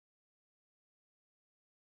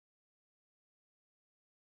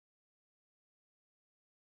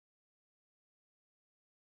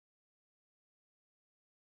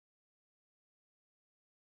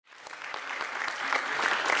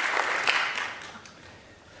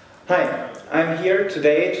Hi, I'm here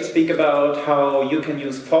today to speak about how you can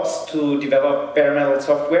use FOSS to develop Baremetal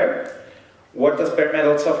software. What does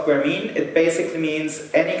Baremetal software mean? It basically means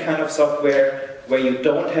any kind of software where you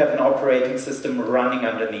don't have an operating system running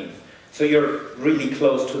underneath. So you're really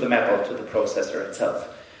close to the metal, to the processor itself.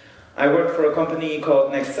 I work for a company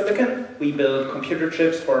called Next Silicon. We build computer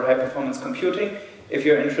chips for high-performance computing. If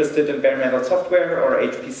you're interested in Baremetal software or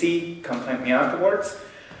HPC, come find me afterwards.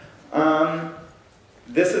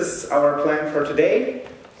 This is our plan for today.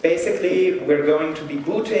 Basically, we're going to be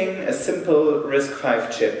booting a simple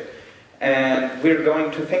RISC-V chip. And we're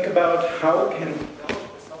going to think about how can we build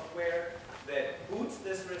a software that boots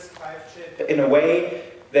this RISC-V chip in a way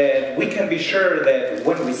that we can be sure that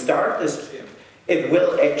when we start this chip, it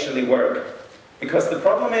will actually work. Because the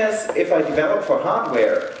problem is, if I develop for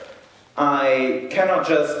hardware, I cannot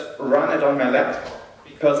just run it on my laptop,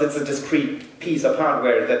 because it's a discrete piece of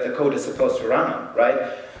hardware that the code is supposed to run on, right?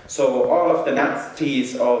 So all of the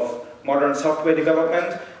niceties of modern software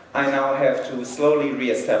development, I now have to slowly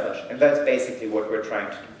re-establish. And that's basically what we're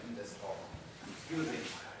trying to do in this talk, using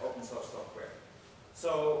open source software.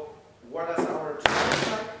 So what does our chip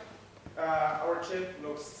look like? Our chip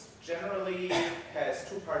generally has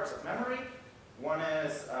two parts of memory. One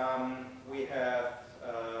is we have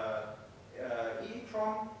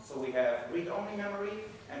EEPROM, so we have read-only memory,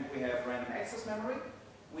 and we have random access memory.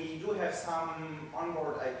 We do have some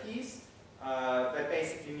onboard IPs. That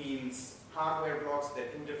basically means hardware blocks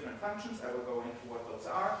that do different functions. I will go into what those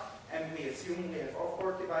are. And we assume we have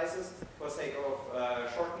off-board devices. For sake of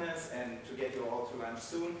shortness and to get you all to lunch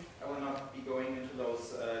soon, I will not be going into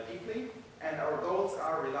those deeply. And our goals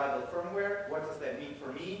are reliable firmware. What does that mean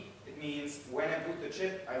for me? It means when I boot the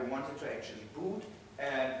chip, I want it to actually boot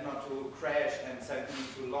and not to crash and send me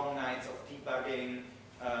to long nights of debugging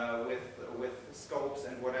with scopes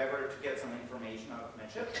and whatever to get some information out of my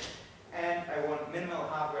chip. And I want minimal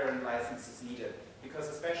hardware and licenses needed, because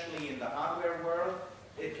especially in the hardware world,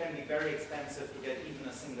 it can be very expensive to get even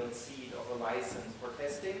a single seed of a license for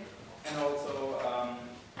testing. And also,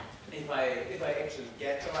 if I actually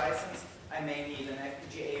get the license, I may need an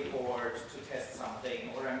FPGA board to test something,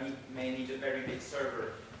 or I may need a very big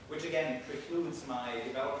server, which again precludes my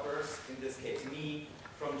developers, in this case me,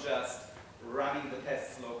 from just running the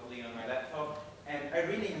tests locally on my laptop. And I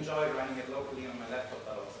really enjoy running it locally on my laptop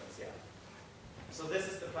though, since yeah. So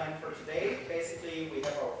this is the plan for today. Basically, we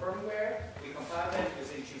have our firmware, we compile that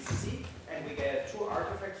using GCC, and we get two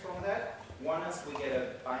artifacts from that. One is we get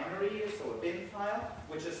a binary, so a bin file,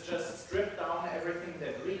 which is just stripped down everything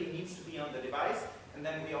that really needs to be on the device. And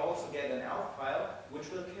then we also get an ELF file, which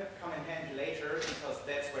will come in handy later, because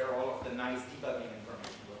that's where all of the nice debugging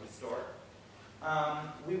information will be stored.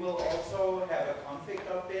 We will also have a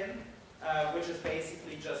config.bin, which is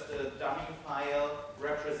basically just a dummy file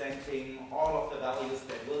representing all of the values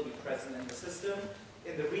that will be present in the system.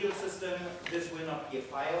 In the real system, this will not be a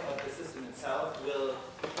file, but the system itself will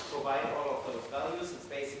provide all of those values. It's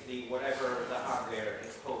basically whatever the hardware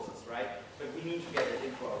exposes, right? But we need to get it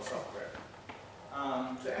into our software.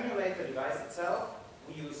 To emulate the device itself,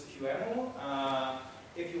 we use QEMU.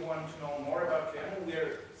 If you want to know more about QEMU,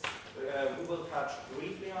 we will touch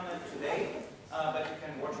briefly on it today. But you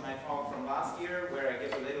can watch my talk from last year, where I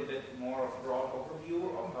give a little bit more of a broad overview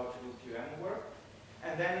of how to do QEMU work.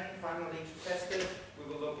 And then finally, to test it,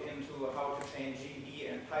 we will look into how to change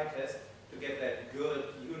GB and PyTest to get that good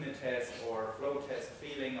unit test or flow test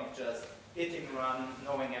feeling of just hitting run,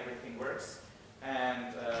 knowing everything works.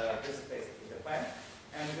 And this is basically the plan.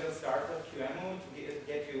 And we'll start with QEMU to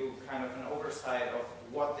get you kind of an oversight of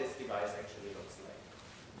what this device actually looks like.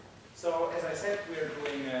 So as I said, we're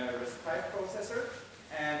doing a RISC-V processor.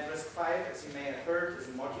 And RISC-V, as you may have heard, is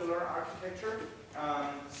a modular architecture.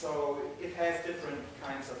 So it has different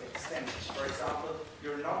kinds of extensions. For example,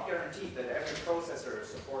 you're not guaranteed that every processor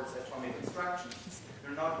supports atomic instructions.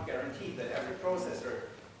 You're not guaranteed that every processor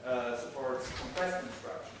supports compressed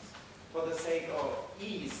instructions. For the sake of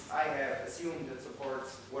ease, I have assumed it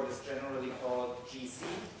supports what is generally called GC,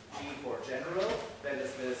 G for general, that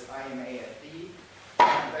is this IMAFD,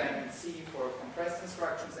 and then C for compressed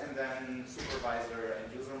instructions, and then supervisor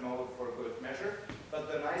and user mode for good measure.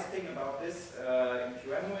 But the nice thing about this in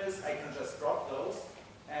QEMU is I can just drop those,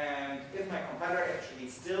 and if my compiler actually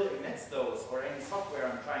still emits those, or any software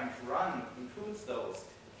I'm trying to run includes those,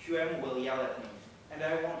 QEMU will yell at me. And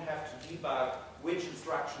I won't have to debug which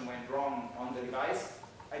instruction went wrong on the device.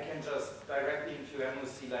 I can just directly in QEMU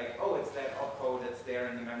see like, oh, it's that opcode that's there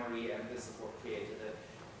in the memory, and this is what created it.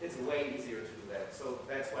 It's way easier to do that. So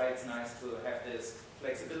that's why it's nice to have this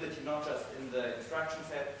flexibility, not just in the instruction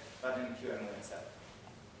set, but in QEMU itself.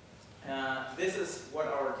 This is what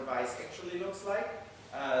our device actually looks like.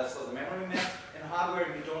 So the memory map. In hardware,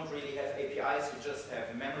 you don't really have APIs. You just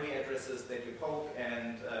have memory addresses that you poke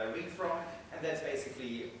and read from, and that's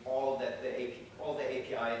basically all the API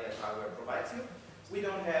that hardware provides you. We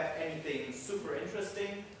don't have anything super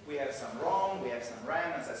interesting. We have some ROM, we have some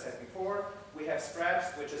RAM, as I said before. We have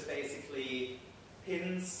straps, which is basically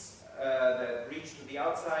pins that reach to the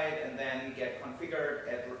outside and then get configured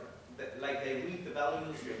like they read the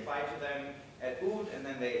values you apply to them at boot, and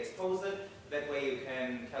then they expose it. That way you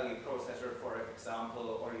can tell your processor, for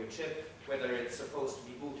example, or your chip, whether it's supposed to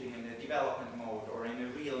be booting in a development mode or in a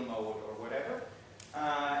real mode or whatever.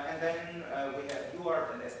 And then we have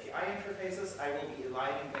UART and SPI interfaces. I will be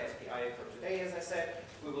eliding the SPI for today, as I said.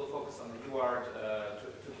 We will focus on the UART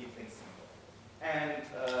to keep things simple. And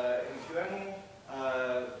in QEMU,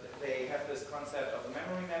 they have this concept of a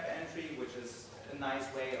memory map entry, which is a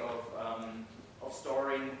nice way of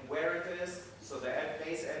storing where it is, so the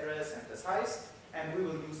base address and the size, and we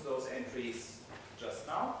will use those entries just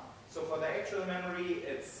now. So for the actual memory,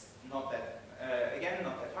 it's not that, again,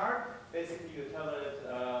 not that hard. Basically, you tell it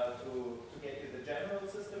to get you the general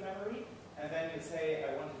system memory, and then you say,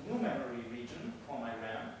 I want a new memory region for my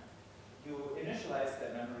RAM. You initialize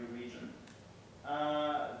that memory region.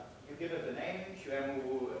 You give it a name.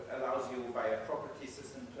 QEMU allows you via property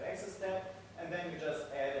system to access that, and then you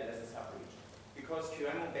just add it as a subregion. Because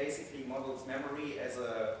QEMU basically models memory as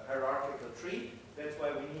a hierarchical tree, that's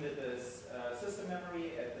why we needed this system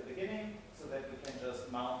memory at the beginning, so that we can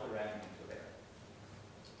just mount the RAM into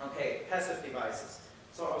there. Okay, passive devices.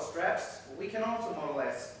 So our straps, we can also model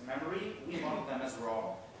as memory. We model them as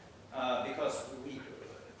ROM, because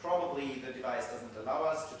probably the device doesn't allow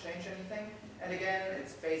us to change anything. And again,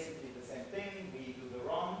 it's basically the same thing. We do the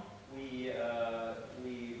ROM,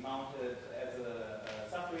 we mount it as a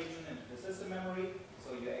subregion into the system memory,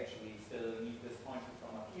 so you actually still need this pointer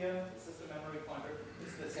from up here, the system memory pointer.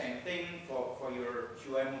 It's the same thing for your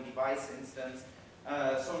QEMU device instance,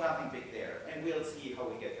 so nothing big there. And we'll see how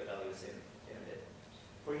we get the values in a bit.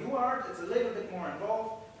 For UART, it's a little bit more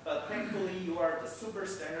involved, but thankfully UART is super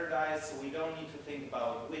standardized, so we don't need to think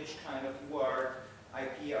about which kind of UART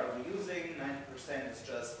IP are we using. 90% is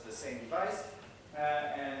just the same device.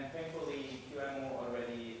 And thankfully, QEMU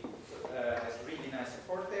already has really nice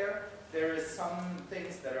support there. There is some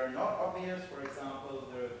things that are not obvious. For example,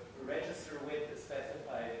 the register width is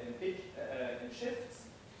specified in shifts.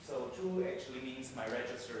 So 2 actually means my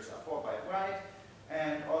registers are 4 byte wide.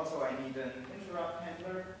 And also I need an interrupt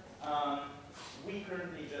handler. We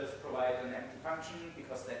currently just provide an empty function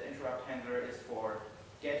because that interrupt handler is for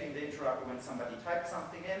getting the interrupt when somebody types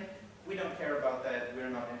something in. We don't care about that. We're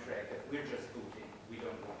not interactive. We're just booting. We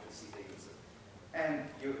don't want to see the user. And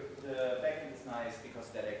the backend is nice because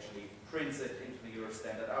that actually prints it into your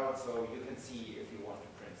standard out, so you can see if you want to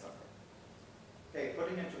print something. Okay,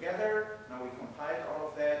 putting it together. Now we compiled all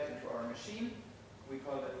of that into our machine. We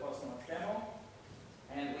call it foss-north demo.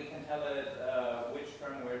 And we can tell it which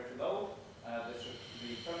firmware to load. This should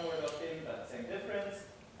be firmware logged in, but same difference.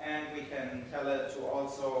 And we can tell it to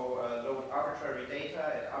also load arbitrary data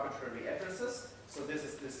at arbitrary addresses. So this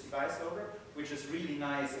is this device loader, which is really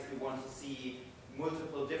nice if you want to see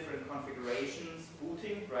multiple different configurations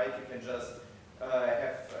booting, right? You can just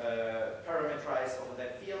have parameterize over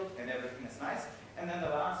that field and everything is nice. And then the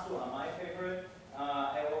last two are my favorite.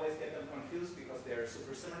 I always get them confused because they're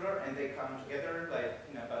super similar and they come together like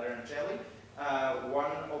peanut butter and jelly.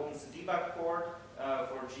 One opens the debug port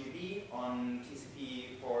for GB on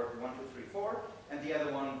TCP port 1234, and the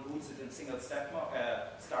other one boots it in single step mode,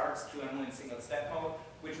 starts QEMU in single step mode,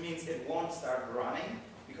 which means it won't start running,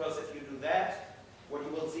 because if you do that, what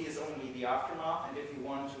you will see is only the aftermath, and if you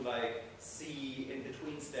want to like see in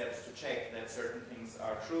between steps to check that certain things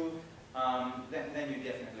are true, then you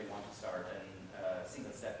definitely want to start in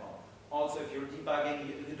single step mode. Also, if you're debugging,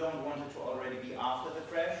 you don't want it to already be after the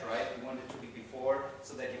crash, right? You want it to be before,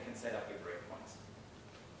 so that you can set up your breakpoints.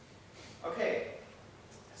 Okay,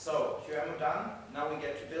 so QEMU done. Now we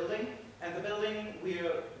get to building. And the building,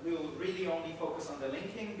 we'll really only focus on the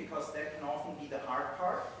linking, because that can often be the hard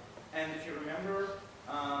part. And if you remember,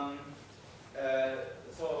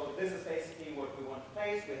 so this is basically what we want to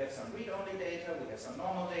place. We have some read-only data, we have some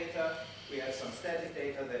normal data, we have some static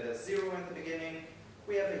data that is 0 in the beginning.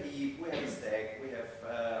 We have a heap, we have a stack, we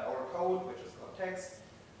have our code, which is called text.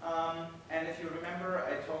 And if you remember,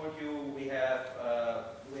 I told you we have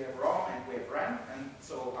ROM and we have RAM. And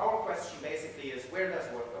so our question basically is, where does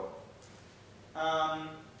what go?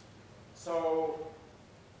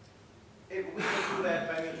 We can do that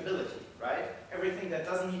by mutability, right? Everything that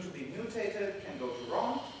doesn't need to be mutated can go to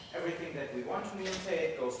ROM. Everything that we want to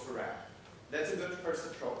mutate goes to RAM. That's a good first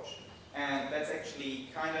approach. And that's actually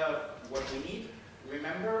kind of what we need.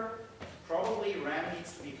 Remember, probably RAM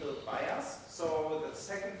needs to be filled by us. So the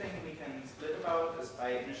second thing we can split about is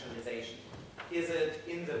by initialization. Is it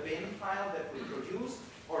in the bin file that we produce,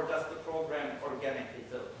 or does the program organically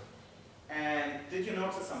fill? And did you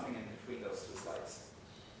notice something in between those two slides?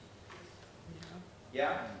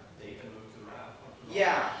 Yeah? Data move to RAM.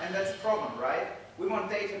 Yeah, and that's a problem, right? We want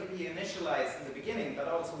data to be initialized in the beginning, but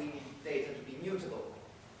also we need data to be mutable.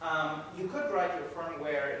 You could write your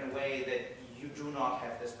firmware in a way that you do not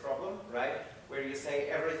have this problem, right? Where you say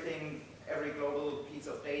everything, every global piece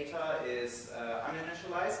of data is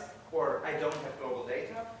uninitialized, or I don't have global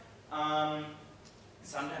data.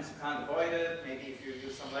 Sometimes you can't avoid it, maybe if you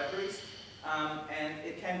use some libraries. And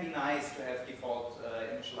it can be nice to have default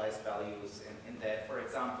initialized values in that. For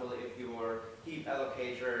example, if your heap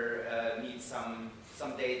allocator needs some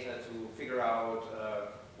data to figure out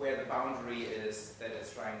where the boundary is that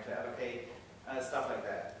it's trying to allocate, stuff like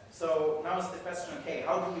that. So now is the question, okay,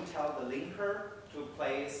 how do we tell the linker to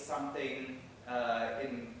place something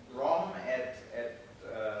in ROM at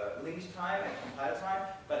link time, at compile time,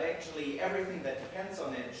 but actually everything that depends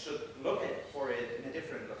on it should look for it in a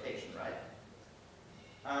different location, right?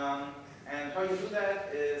 And how you do that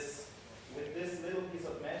is with this little piece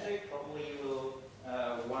of magic. Probably you will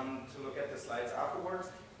want to look at the slides afterwards,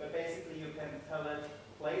 but basically you can tell it,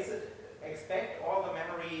 place it, expect all the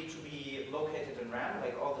memory to be located in RAM,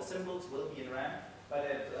 like all the symbols will be in RAM, but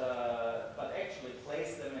actually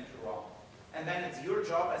place them into ROM. And then it's your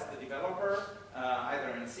job as the developer,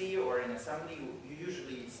 either in C or in assembly, you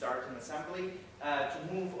usually start in assembly,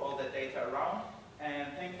 to move all the data around.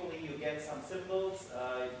 And thankfully you get some symbols.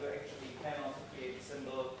 You actually can also create a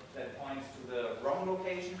symbol that points to the ROM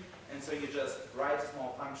location. And so you just write a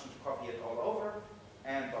small function to copy it all over,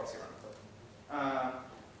 and box your input.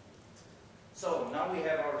 So now we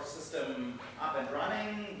have our system up and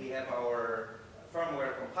running. We have our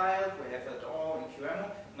firmware compiled. We have it all in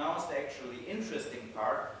QEMU. Now is the actually interesting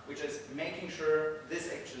part, which is making sure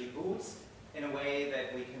this actually boots in a way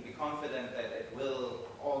that we can be confident that it will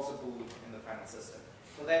also boot in the final system.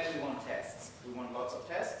 For that we want tests. We want lots of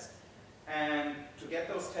tests. And to get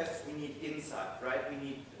those tests we need insight, right? We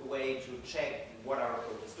need a way to check what our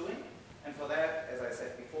code is doing. And for that, as I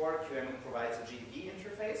said before, QEMU provides a GDB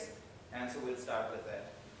interface. And so we'll start with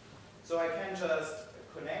that. So I can just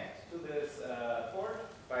connect to this port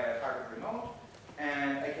via target remote.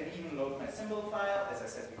 And I can even load my symbol file. As I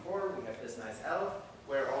said before, we have this nice elf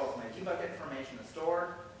where all of my debug information is stored.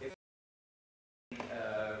 If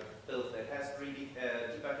build that has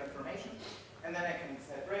debug information. And then I can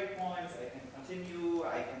set breakpoints, I can continue,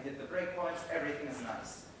 I can hit the breakpoints, everything is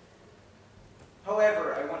nice.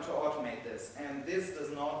 However, I want to automate this, and this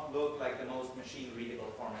does not look like the most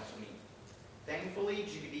machine-readable format to me. Thankfully,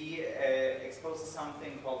 GDB exposes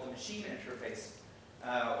something called the machine interface,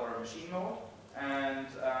 or machine mode. And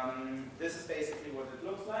this is basically what it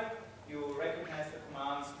looks like. You recognize the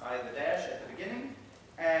commands by the dash at the beginning,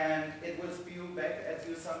 and it will spew back at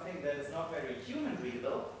you something that is not very human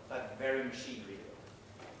readable, but very machine readable.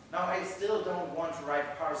 Now I still don't want to write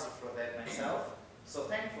a parser for that myself, so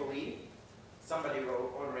thankfully somebody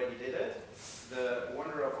already did it. The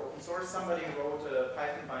wonder of open source, somebody wrote a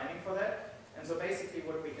Python binding for that. And so basically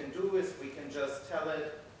what we can do is we can just tell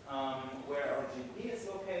it where our GDB is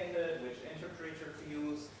located, which interpreter to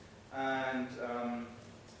use, and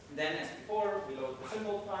then, as before, we load the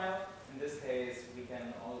symbol file. In this case, we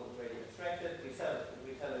can already extract it. We tell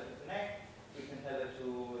it to connect. We can tell it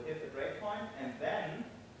to hit the breakpoint. And then,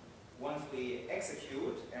 once we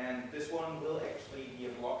execute, and this one will actually be a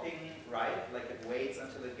blocking write, like it waits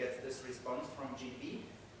until it gets this response from GDB,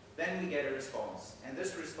 then we get a response. And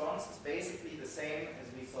this response is basically the same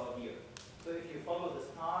as we saw here. So if you follow this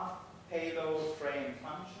path, payload frame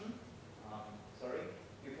function,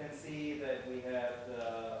 you can see that we have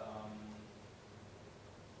the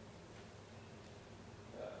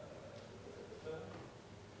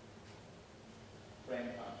frame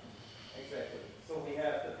function. Exactly. So we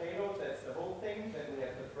have the payload, that's the whole thing, then we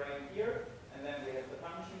have the frame here, and then we have the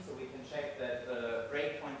function, so we can check that the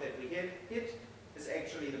breakpoint that we hit is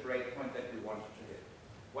actually the breakpoint that we wanted to hit.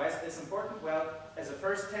 Why is this important? Well, as a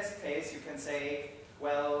first test case, you can say,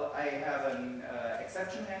 well, I have an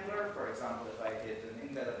exception handler. For example, if I hit an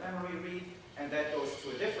invalid memory read, and that goes to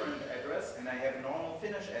a different address, and I have a normal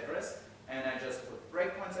finish address, and I just put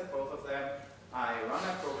breakpoints at both of them, I run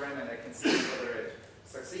a program, and I can see whether it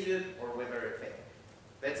succeeded or whether it failed.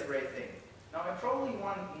 That's a great thing. Now, I probably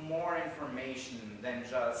want more information than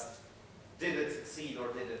just, did it succeed or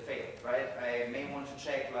did it fail, right? I may want to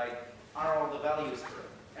check, like, are all the values correct?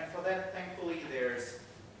 And for that, thankfully,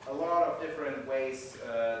 ways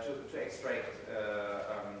to extract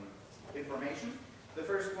information. The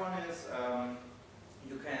first one is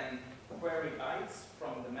you can query bytes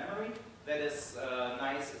from the memory. That is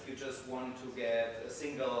nice if you just want to get a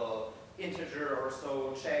single integer or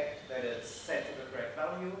so checked that it's set to the correct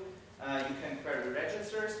value. You can query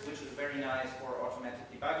registers, which is very nice for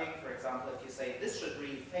automatic debugging. For example, if you say this should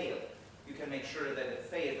really fail, you can make sure that it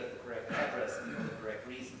failed at the correct address and for the correct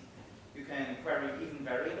reason. You can query even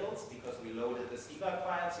variables because we loaded this debug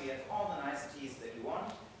file, so you have all the niceties that you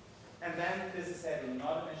want. And then this is sadly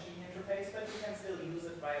not a machine interface, but you can still use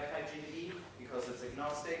it via PyGDB because it's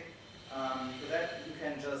agnostic. For that, you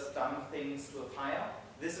can just dump things to a file.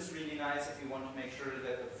 This is really nice if you want to make sure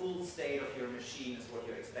that the full state of your machine is what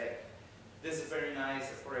you expect. This is very nice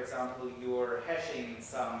if, for example, you're hashing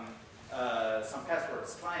some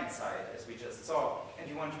passwords client-side, as we just saw, and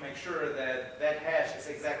you want to make sure that that hash is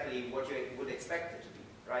exactly what you would expect it to be,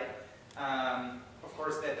 right? Of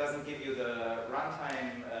course, that doesn't give you the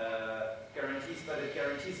runtime guarantees, but it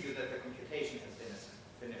guarantees you that the computation has been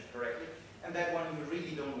finished correctly. And that one you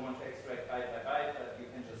really don't want to extract byte by byte, but you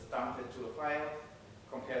can just dump it to a file,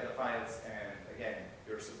 compare the files, and again,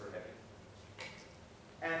 you're super happy.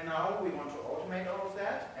 And now we want to automate all of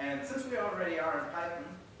that. And since we already are in Python,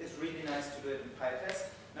 it's really nice to do it in PyTest.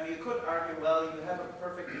 Now you could argue, well, you have a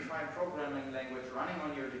perfectly fine programming language running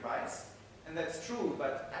on your device. And that's true,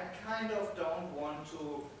 but I kind of don't want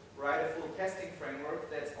to write a full testing framework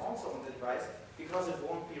that's also on the device because it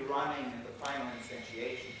won't be running in the final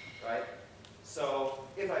instantiation, right? So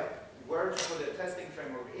if I were to put a testing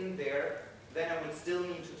framework in there, then I would still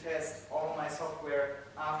need to test all my software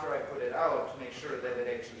after I put it out to make sure that it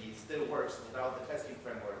actually still works without the testing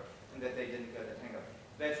framework and that they didn't get entangled.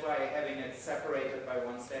 That's why having it separated by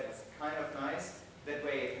one step is kind of nice. That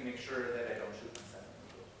way I can make sure that I don't shoot myself in the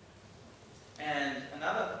foot. And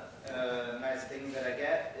another nice thing that I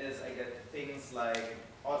get is I get things like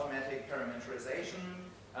automatic parameterization.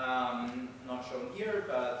 Not shown here,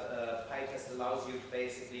 but PyTest allows you to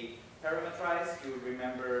basically parameterize. You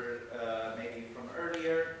remember maybe from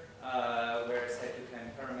earlier where it said you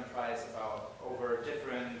can parameterize over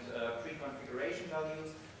different pre-configuration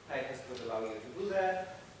values. PyTest would allow you to do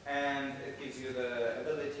that, and it gives you the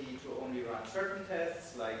ability to only run certain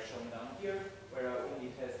tests, like shown down here, where I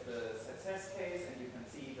only test the success case, and you can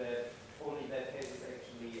see that only that case is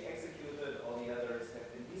actually executed, all the others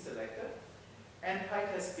have been deselected. And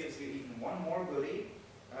PyTest gives you even one more goodie,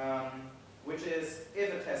 which is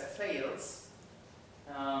if a test fails,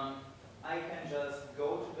 I can just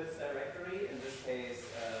go to this directory. In this case,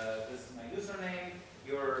 this is my username.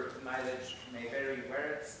 Your mileage may vary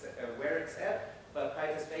where it's at, but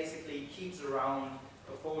PyTest basically keeps around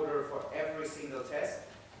a folder for every single test.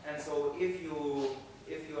 And so if you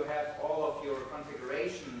have all of your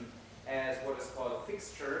configuration as what is called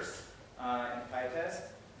fixtures in PyTest,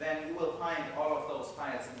 then you will find all of those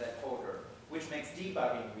files in that folder, which makes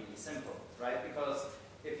debugging really simple, right? Because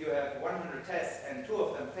if you have 100 tests and 2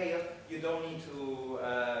 of them fail, you don't need to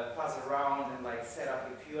fuss around and like set up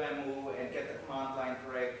your QEMU and get the command line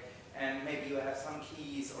correct. And maybe you have some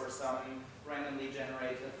keys or some randomly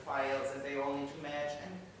generated files and they all need to match.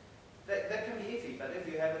 And that can be easy, but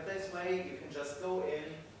if you have it this way, you can just go in,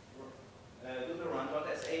 do the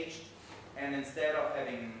run.sh, and instead of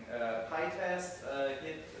having PyTest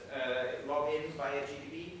log in via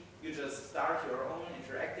GDB, you just start your own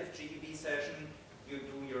interactive GDB session, you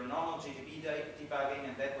do your normal GDB debugging,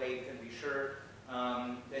 and that way you can be sure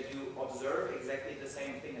that you observe exactly the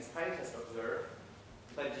same thing as PyTest observed,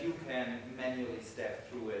 but you can manually step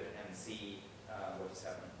through it and see what is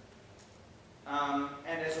happening.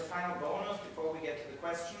 And as a final bonus, before we get to the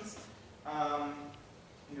questions,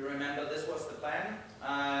 you remember this was the plan,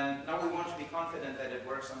 and now we want to be confident that it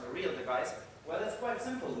works on the real device. Well, it's quite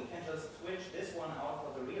simple. We can just switch this one out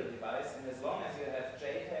for the real device, and as long as you have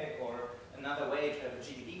JTAG or another way to have a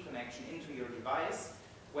GDB connection into your device,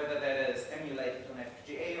 whether that is emulated on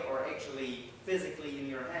FPGA or actually physically in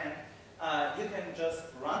your hand, you can just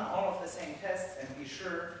run all of the same tests and be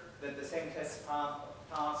sure that the same tests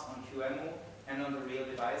pass on QEMU and on the real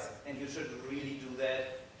device, and you should really do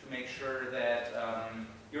that to make sure that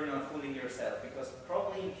you're not fooling yourself, because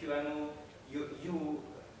probably in QEMU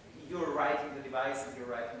you're writing the device and you're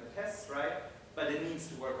writing the tests, right? But it needs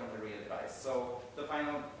to work on the real device. So the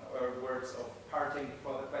final words of parting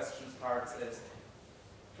before the questions parts is,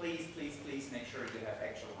 please, please, please make sure you have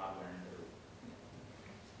actual hardware in the room.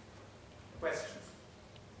 Questions?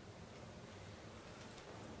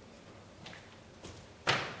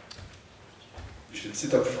 You should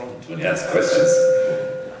sit up front when you ask questions.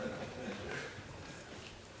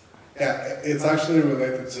 Yeah, it's actually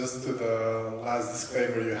related just to the last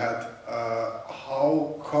disclaimer you had.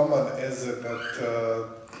 How common is it that,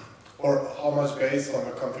 or how much based on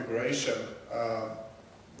the configuration,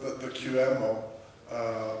 the QMO,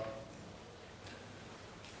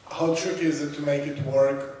 how tricky is it to make it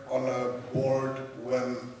work on a board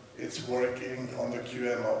when it's working on the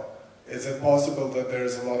QMO? Is it possible that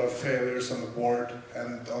there's a lot of failures on the board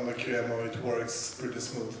and on the QMO it works pretty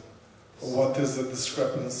smooth? What is the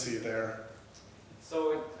discrepancy there?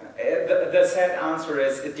 So the sad answer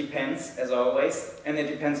is it depends, as always, and it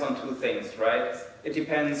depends on two things, right? It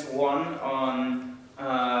depends, one, on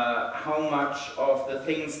how much of the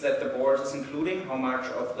things that the board is including, how much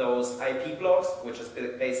of those IP blocks, which is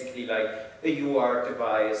basically like a UART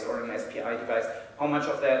device or an SPI device, how much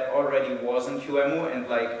of that already was in QEMU, and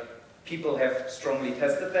like people have strongly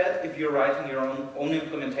tested that. If you're writing your own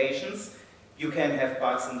implementations, you can have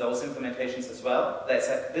bugs in those implementations as well.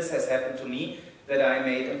 This has happened to me, that I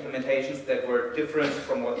made implementations that were different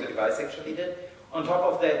from what the device actually did. On top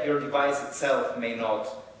of that, your device itself may not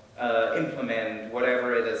implement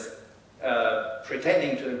whatever it is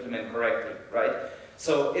pretending to implement correctly, right?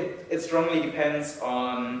 So it strongly depends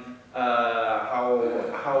on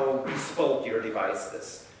how bespoke your device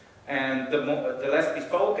is. And the less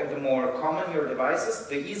bespoke and the more common your device is,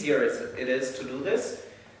 the easier it is to do this.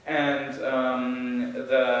 And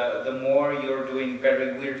the more you're doing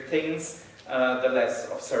very weird things, the less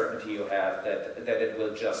of certainty you have that it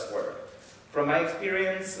will just work. From my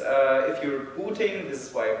experience, if you're booting, this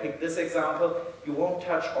is why I picked this example, you won't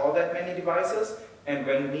touch all that many devices. And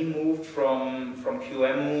when we moved from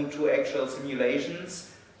QEMU to actual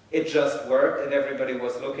simulations, it just worked, and everybody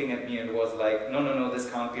was looking at me and was like, no, this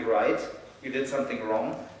can't be right. You did something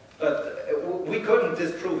wrong. But we couldn't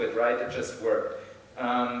disprove it, right? It just worked.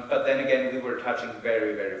 But then again, we were touching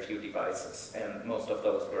very, very few devices, and most of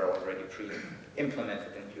those were already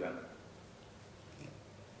pre-implemented in QEMU.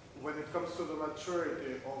 When it comes to the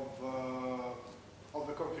maturity of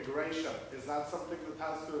the configuration, is that something that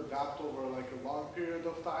has to adapt over like a long period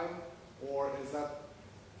of time, or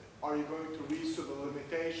are you going to reach to the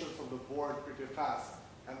limitations of the board pretty fast,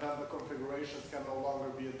 and then the configurations can no longer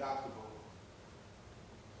be adaptable?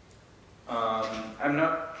 I'm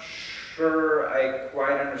not sure I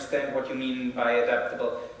quite understand what you mean by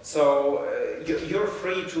adaptable. So you're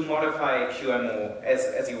free to modify QEMU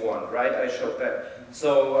as you want, right? I showed that.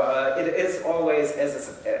 So it is always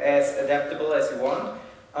as adaptable as you want.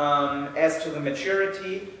 As to the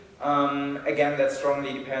maturity, again, that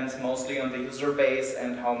strongly depends mostly on the user base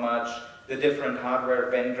and how much the different hardware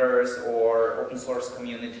vendors or open source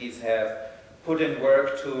communities have put in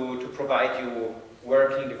work to provide you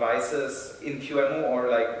working devices in QEMU or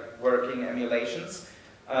like working emulations.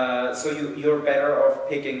 So you're better off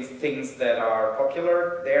picking things that are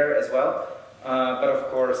popular there as well. But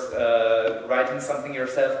of course, writing something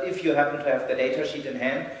yourself, if you happen to have the datasheet in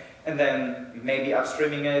hand, and then maybe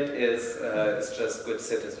upstreaming it is just good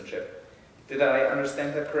citizenship. Did I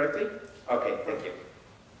understand that correctly? Okay, thank you.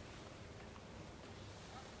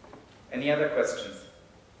 Any other questions?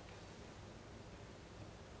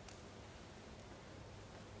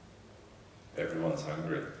 Everyone's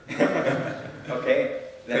hungry. Okay.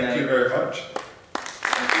 Then Thank you very much.